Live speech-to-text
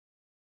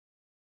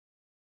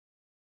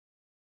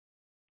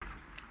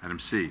Item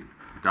C,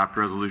 adopt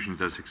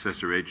resolutions as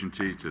successor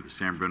agency to the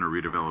San Bruno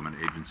Redevelopment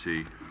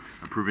Agency,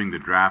 approving the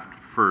draft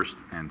first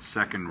and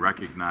second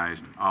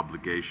recognized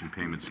obligation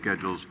payment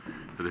schedules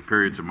for the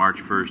periods of March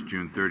 1st,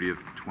 June 30th,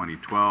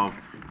 2012,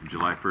 and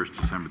July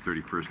 1st, December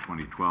 31st,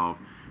 2012,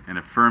 and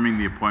affirming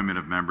the appointment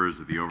of members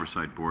of the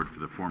Oversight Board for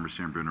the former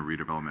San Bruno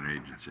Redevelopment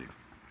Agency.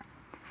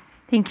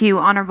 Thank you,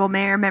 Honorable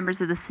Mayor,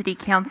 members of the City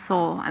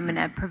Council. I'm going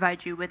to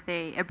provide you with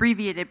a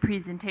abbreviated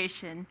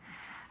presentation.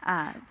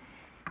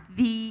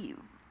 The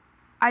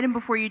item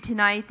before you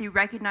tonight, the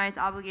recognized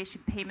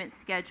obligation payment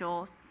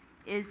schedule,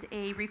 is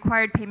a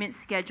required payment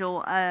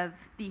schedule of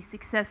the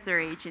successor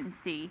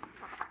agency.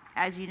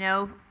 As you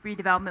know,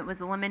 redevelopment was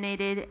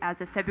eliminated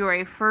as of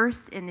February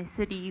 1st, and the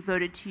city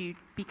voted to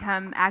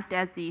act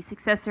as the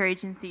successor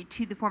agency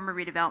to the former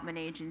redevelopment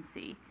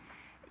agency.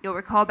 You'll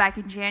recall back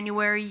in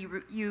January,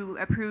 you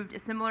approved a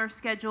similar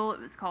schedule. It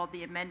was called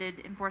the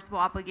Amended Enforceable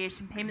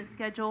Obligation Payment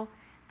Schedule.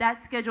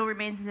 That schedule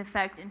remains in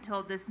effect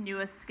until this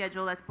newest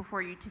schedule that's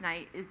before you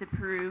tonight is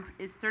approved,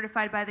 is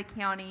certified by the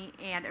county,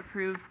 and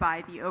approved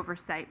by the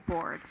Oversight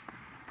Board.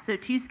 So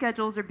two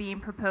schedules are being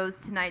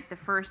proposed tonight. The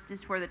first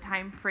is for the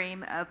time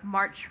frame of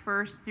March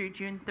 1st through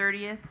June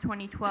 30th,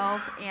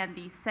 2012, and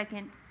the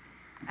second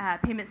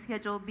payment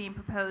schedule being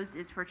proposed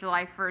is for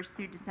July 1st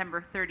through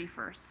December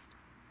 31st.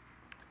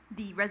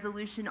 The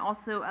resolution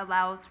also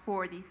allows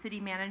for the city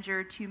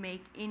manager to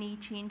make any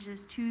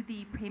changes to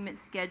the payment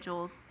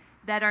schedules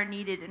that are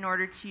needed in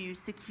order to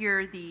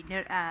secure the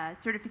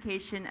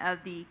certification of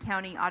the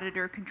county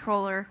auditor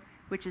controller,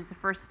 which is the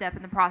first step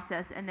in the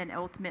process, and then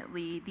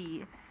ultimately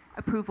the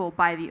approval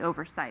by the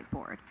Oversight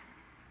Board.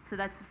 So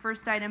that's the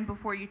first item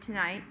before you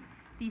tonight.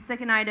 The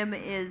second item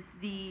is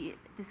the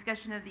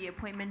discussion of the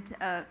appointment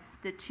of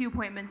the two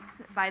appointments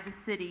by the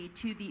city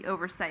to the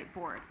Oversight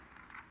Board.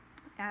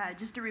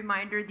 Just a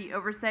reminder, the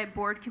Oversight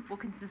Board will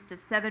consist of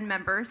 7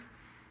 members.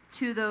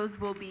 2 of those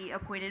will be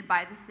appointed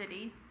by the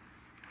city.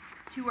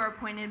 2 are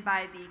appointed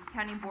by the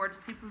County Board of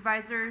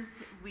Supervisors.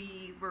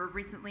 We were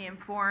recently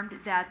informed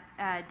that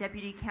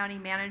Deputy County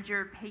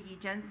Manager Peggy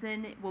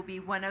Jensen will be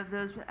one of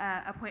those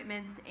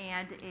appointments,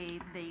 and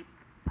the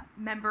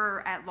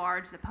member at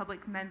large, the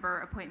public member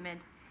appointment,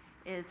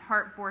 is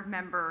Hart Board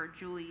member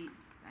Julie,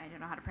 I don't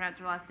know how to pronounce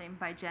her last name,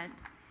 Vigent.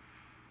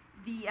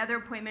 The other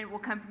appointment will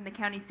come from the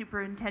County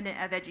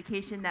Superintendent of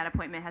Education. That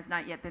appointment has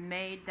not yet been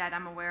made, that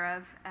I'm aware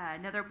of.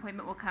 Another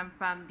appointment will come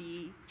from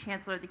the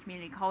Chancellor of the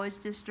Community College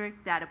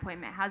District. That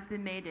appointment has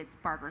been made. It's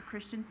Barbara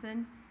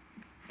Christensen.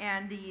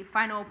 And the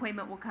final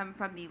appointment will come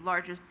from the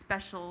largest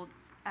special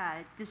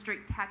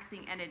district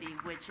taxing entity,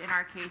 which in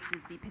our case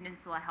is the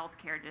Peninsula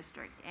Healthcare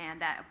District, and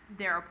that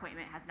their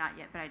appointment has not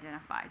yet been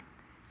identified.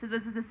 So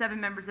those are the 7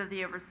 members of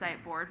the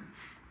Oversight Board.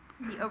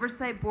 The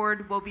Oversight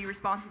Board will be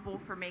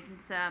responsible for making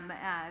some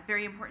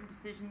very important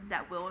decisions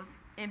that will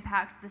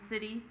impact the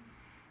city.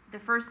 The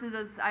first of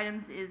those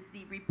items is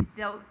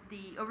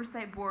the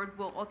Oversight Board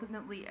will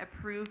ultimately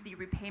approve the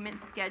repayment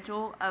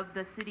schedule of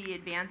the city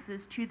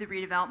advances to the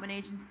redevelopment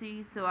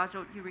agency. So as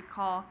you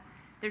recall,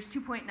 there's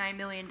 $2.9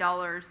 million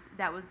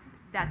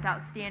that's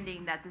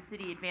outstanding that the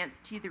city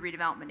advanced to the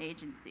redevelopment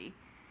agency.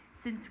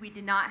 Since we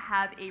did not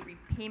have a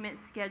repayment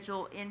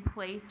schedule in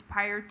place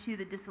prior to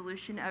the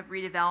dissolution of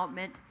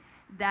redevelopment,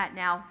 that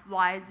now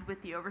lies with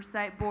the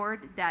Oversight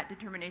Board, that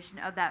determination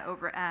of that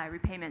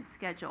repayment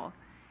schedule.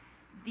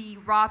 The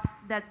ROPS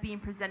that's being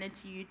presented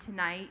to you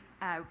tonight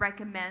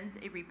recommends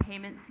a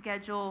repayment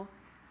schedule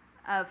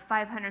of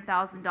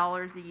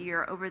 $500,000 a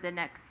year over the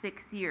next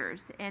 6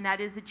 years, and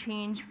that is a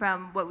change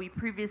from what we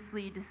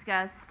previously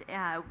discussed.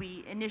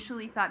 We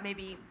initially thought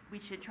maybe we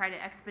should try to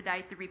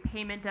expedite the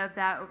repayment of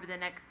that over the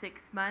next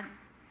 6 months.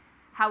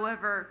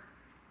 However,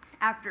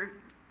 after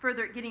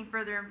getting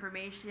further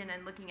information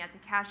and looking at the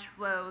cash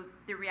flow,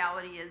 the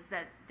reality is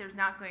that there's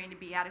not going to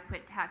be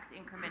adequate tax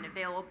increment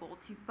available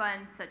to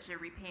fund such a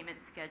repayment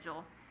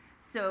schedule.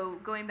 So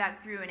going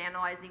back through and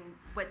analyzing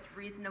what's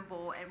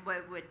reasonable and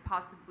what would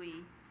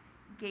possibly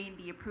gain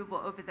the approval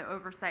over the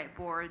Oversight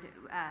Board,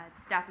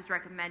 the staff is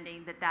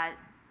recommending that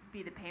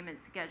be the payment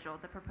schedule,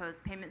 the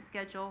proposed payment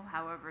schedule.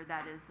 However,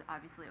 that is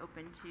obviously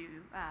open to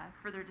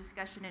further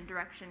discussion and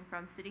direction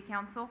from City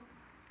Council.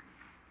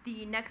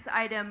 The next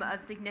item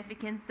of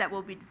significance that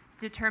will be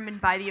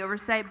determined by the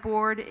Oversight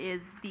Board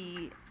is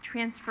the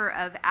transfer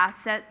of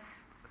assets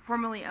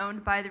formerly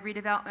owned by the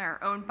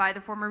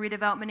former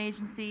redevelopment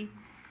agency.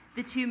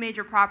 The 2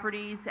 major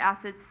properties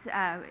assets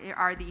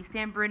are the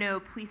San Bruno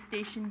Police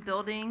Station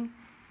building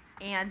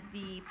and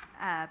the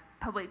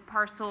public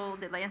parcel,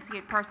 the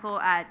landscape parcel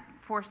at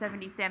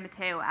 470 San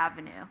Mateo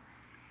Avenue.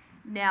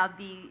 Now,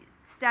 the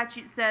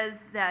statute says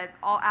that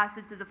all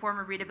assets of the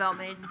former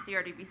redevelopment agency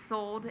are to be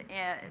sold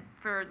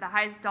for the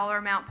highest dollar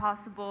amount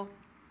possible,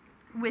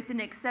 with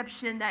an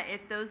exception that if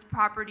those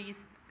properties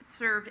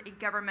served a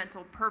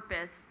governmental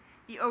purpose,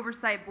 the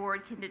Oversight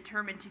Board can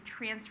determine to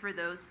transfer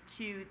those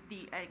to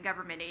the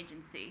government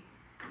agency.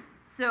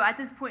 So at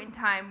this point in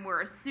time,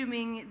 we're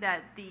assuming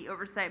that the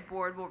Oversight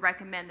Board will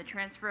recommend the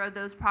transfer of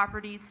those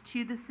properties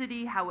to the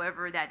city.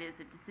 However, that is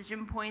a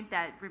decision point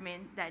that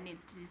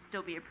needs to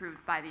still be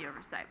approved by the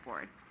Oversight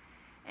Board.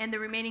 And the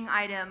remaining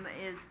item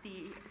is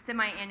the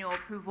semi-annual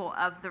approval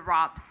of the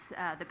ROPS,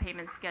 the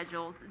payment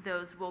schedules.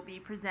 Those will be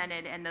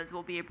presented and those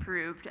will be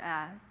approved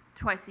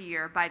twice a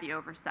year by the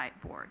Oversight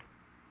Board.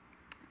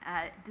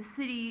 The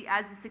city,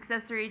 as the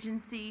successor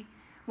agency,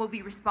 will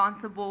be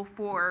responsible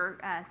for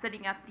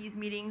setting up these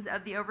meetings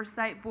of the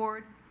Oversight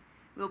Board.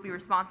 We'll be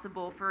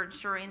responsible for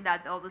ensuring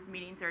that all those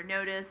meetings are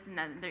noticed and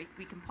that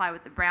we comply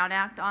with the Brown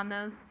Act on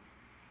those.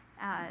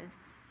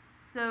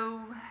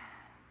 So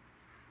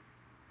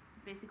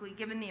basically,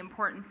 given the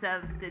importance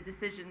of the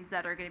decisions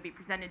that are going to be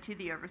presented to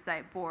the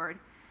Oversight Board,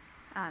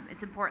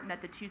 it's important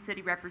that the two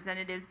city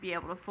representatives be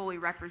able to fully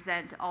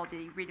represent all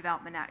the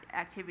redevelopment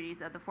activities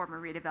of the former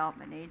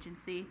redevelopment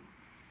agency.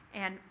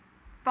 And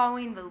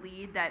following the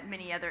lead that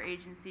many other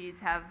agencies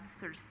have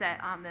sort of set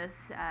on this,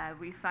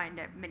 we find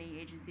that many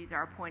agencies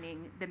are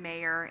appointing the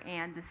mayor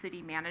and the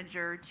city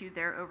manager to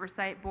their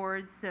oversight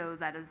boards, so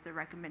that is the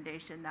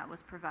recommendation that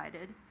was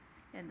provided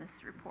in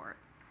this report.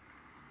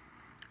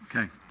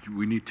 Okay, do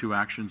we need two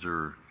actions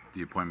or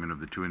the appointment of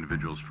the two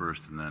individuals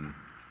first and then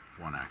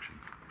one action?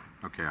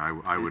 Okay,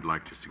 I would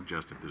like to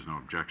suggest, if there's no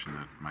objection,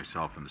 that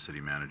myself and the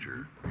city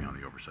manager be on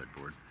the oversight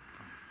board.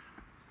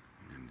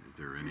 And is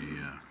there any,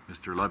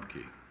 Mr.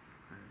 Lubke?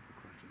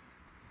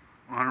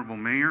 Honorable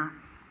Mayor,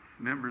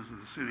 members of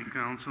the City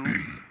Council,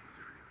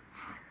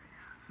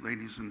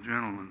 ladies and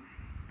gentlemen,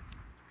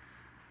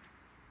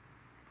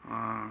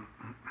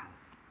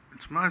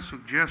 it's my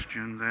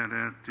suggestion that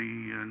at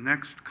the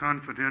next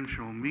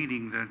confidential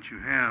meeting that you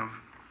have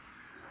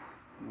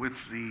with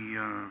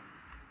the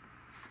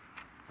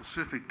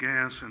Pacific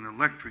Gas and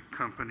Electric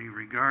Company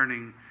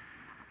regarding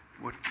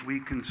what we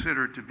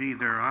consider to be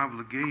their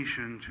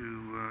obligation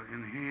to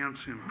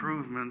enhance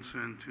improvements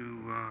and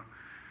to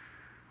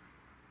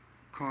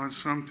cause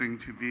something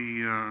to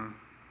be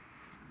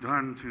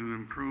done to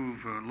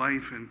improve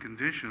life and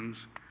conditions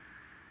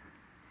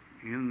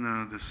in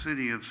the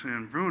city of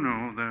San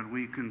Bruno, that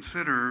we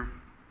consider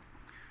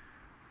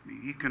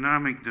the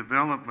economic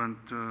development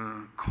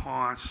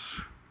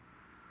costs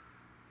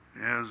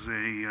as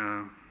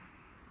a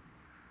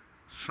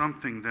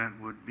something that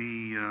would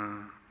be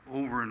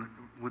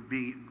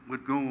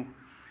would go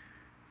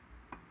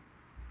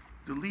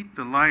delete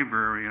the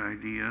library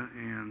idea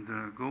and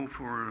go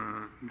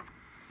for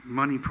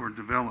money for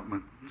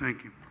development.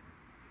 Thank you.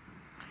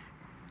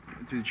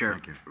 Through the chair.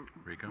 Thank you.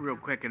 Rico? Real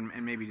quick, and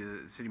maybe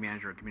to the city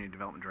manager or community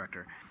development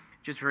director.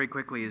 Just very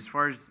quickly, as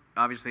far as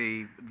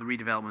obviously the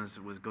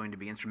redevelopment was going to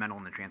be instrumental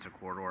in the transit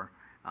corridor,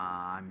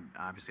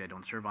 obviously I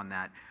don't serve on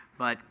that,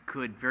 but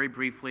could very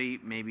briefly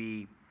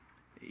maybe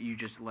you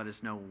just let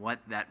us know what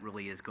that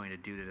really is going to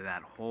do to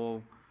that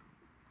whole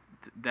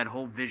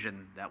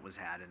vision that was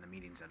had in the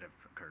meetings that have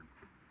occurred.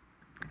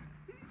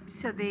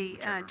 So the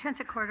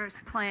transit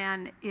corridors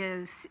plan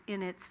is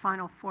in its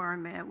final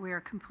form. We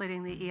are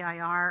completing the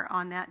EIR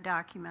on that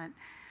document,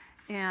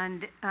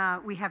 and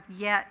we have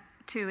yet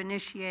to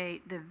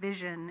initiate the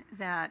vision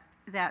that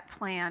that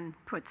plan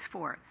puts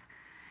forth.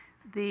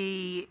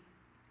 The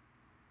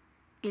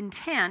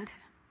intent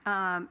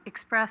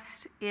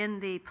expressed in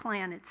the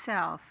plan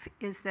itself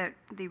is that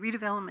the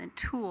redevelopment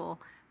tool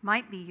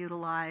might be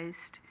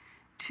utilized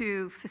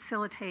to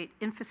facilitate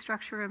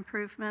infrastructure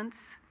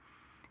improvements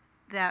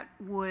that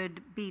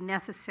would be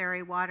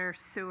necessary: water,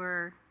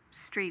 sewer,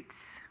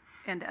 streets,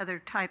 and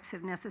other types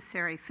of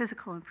necessary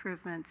physical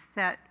improvements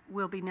that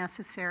will be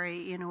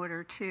necessary in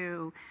order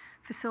to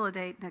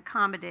facilitate and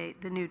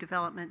accommodate the new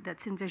development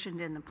that's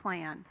envisioned in the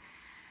plan.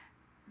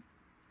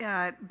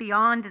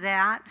 Beyond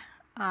that,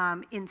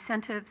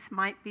 incentives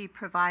might be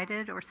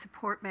provided or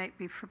support might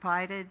be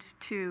provided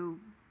to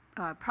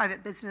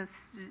private business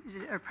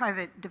or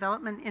private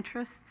development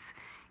interests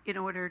in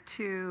order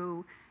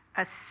to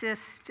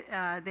assist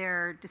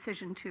their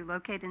decision to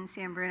locate in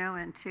San Bruno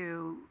and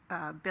to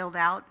build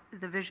out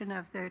the vision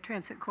of the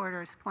transit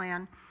corridors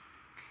plan.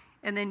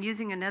 And then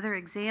using another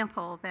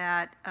example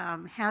that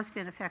has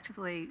been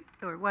effectively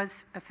or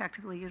was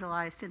effectively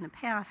utilized in the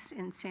past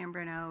in San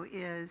Bruno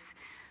is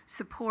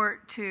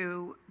support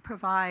to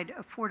provide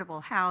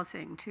affordable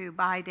housing, to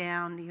buy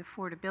down the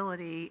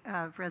affordability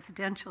of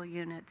residential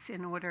units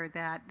in order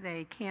that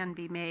they can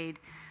be made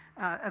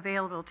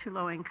available to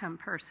low-income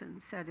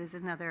persons. That is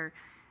another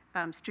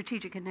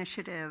strategic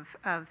initiative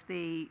of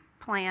the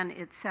plan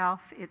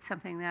itself. It's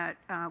something that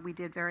we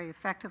did very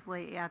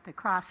effectively at the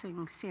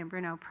Crossing San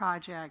Bruno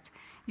project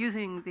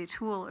using the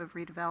tool of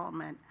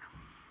redevelopment.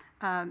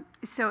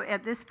 So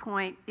at this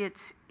point,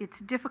 it's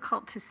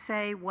difficult to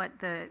say what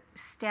the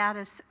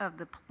status of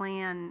the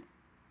plan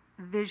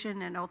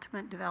vision and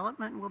ultimate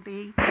development will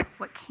be.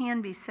 What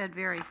can be said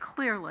very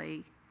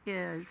clearly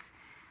is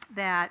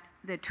that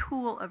the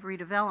tool of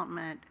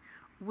redevelopment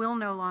will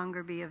no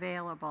longer be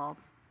available.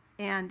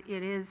 And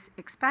it is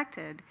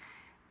expected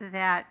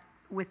that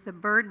with the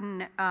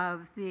burden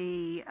of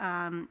the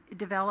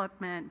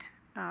development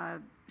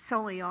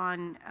solely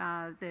on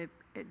the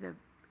the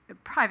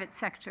private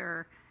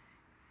sector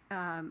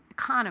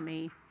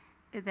economy,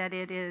 that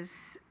it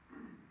is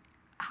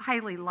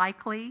highly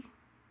likely,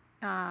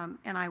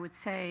 and I would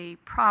say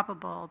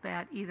probable,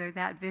 that either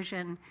that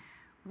vision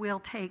will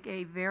take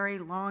a very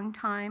long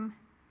time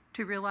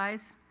to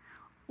realize,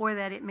 or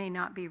that it may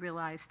not be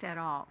realized at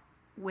all,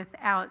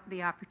 without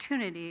the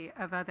opportunity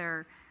of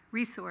other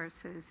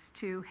resources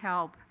to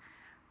help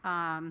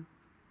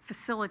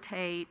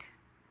facilitate,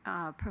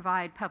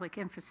 provide public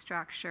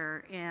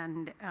infrastructure,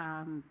 and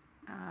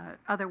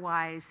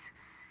otherwise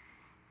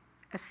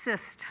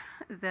assist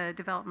the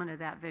development of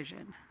that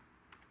vision.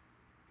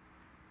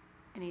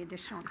 Any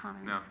additional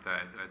comments? No,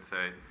 I'd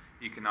say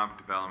economic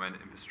development,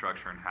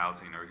 infrastructure, and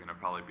housing are going to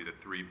probably be the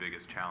three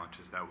biggest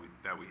challenges that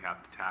we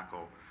have to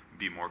tackle and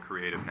be more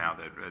creative now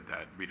that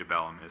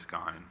redevelopment is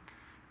gone. And,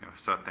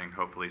 something,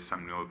 hopefully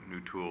some new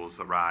tools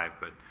arrive,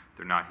 but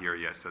they're not here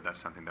yet, so that's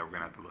something that we're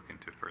going to have to look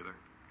into further.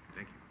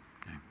 Thank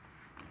you.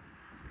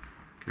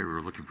 Okay, we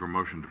were looking for a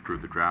motion to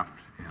approve the draft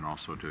and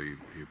also to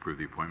approve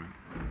the appointment.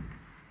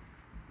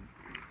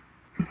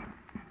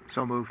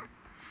 So moved.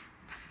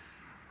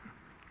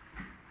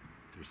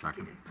 Is there a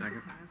second?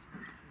 Second.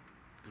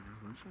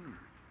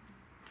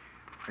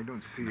 I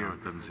don't see No,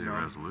 it doesn't say a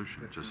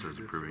resolution. It just says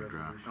approving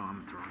draft. Oh, I'm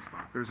in the wrong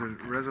spot. There's a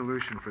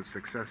resolution for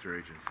successor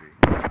agency.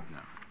 No.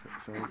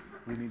 So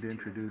we need to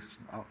introduce,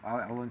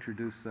 I'll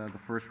introduce the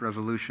first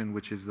resolution,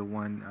 which is the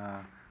one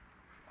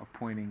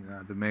appointing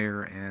the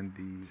mayor and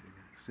the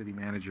city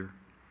manager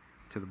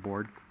to the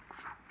board.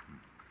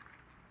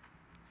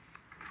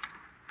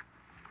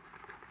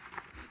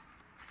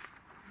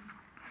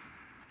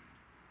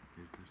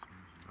 Is this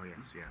Oh, yes,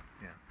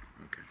 yeah.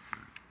 okay?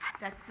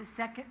 That's the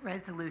second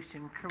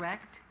resolution,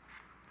 correct?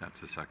 That's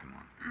the second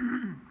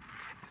one.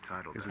 It's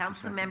titled. Is it the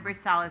second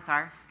Councilmember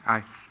Salazar.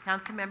 Aye.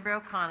 Councilmember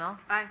O'Connell.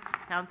 Aye.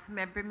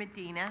 Councilmember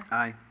Medina.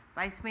 Aye.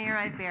 Vice Mayor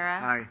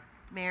Ibarra. Aye.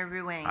 Mayor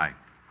Ruane. Aye.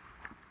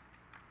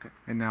 Okay.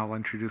 And now I'll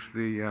introduce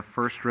the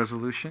first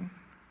resolution.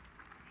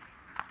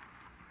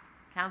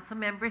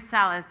 Councilmember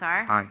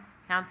Salazar. Aye.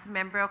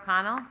 Councilmember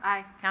O'Connell.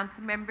 Aye.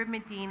 Councilmember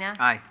Medina.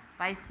 Aye.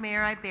 Vice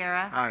Mayor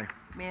Ibarra. Aye.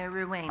 Mayor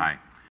Ruane. Aye.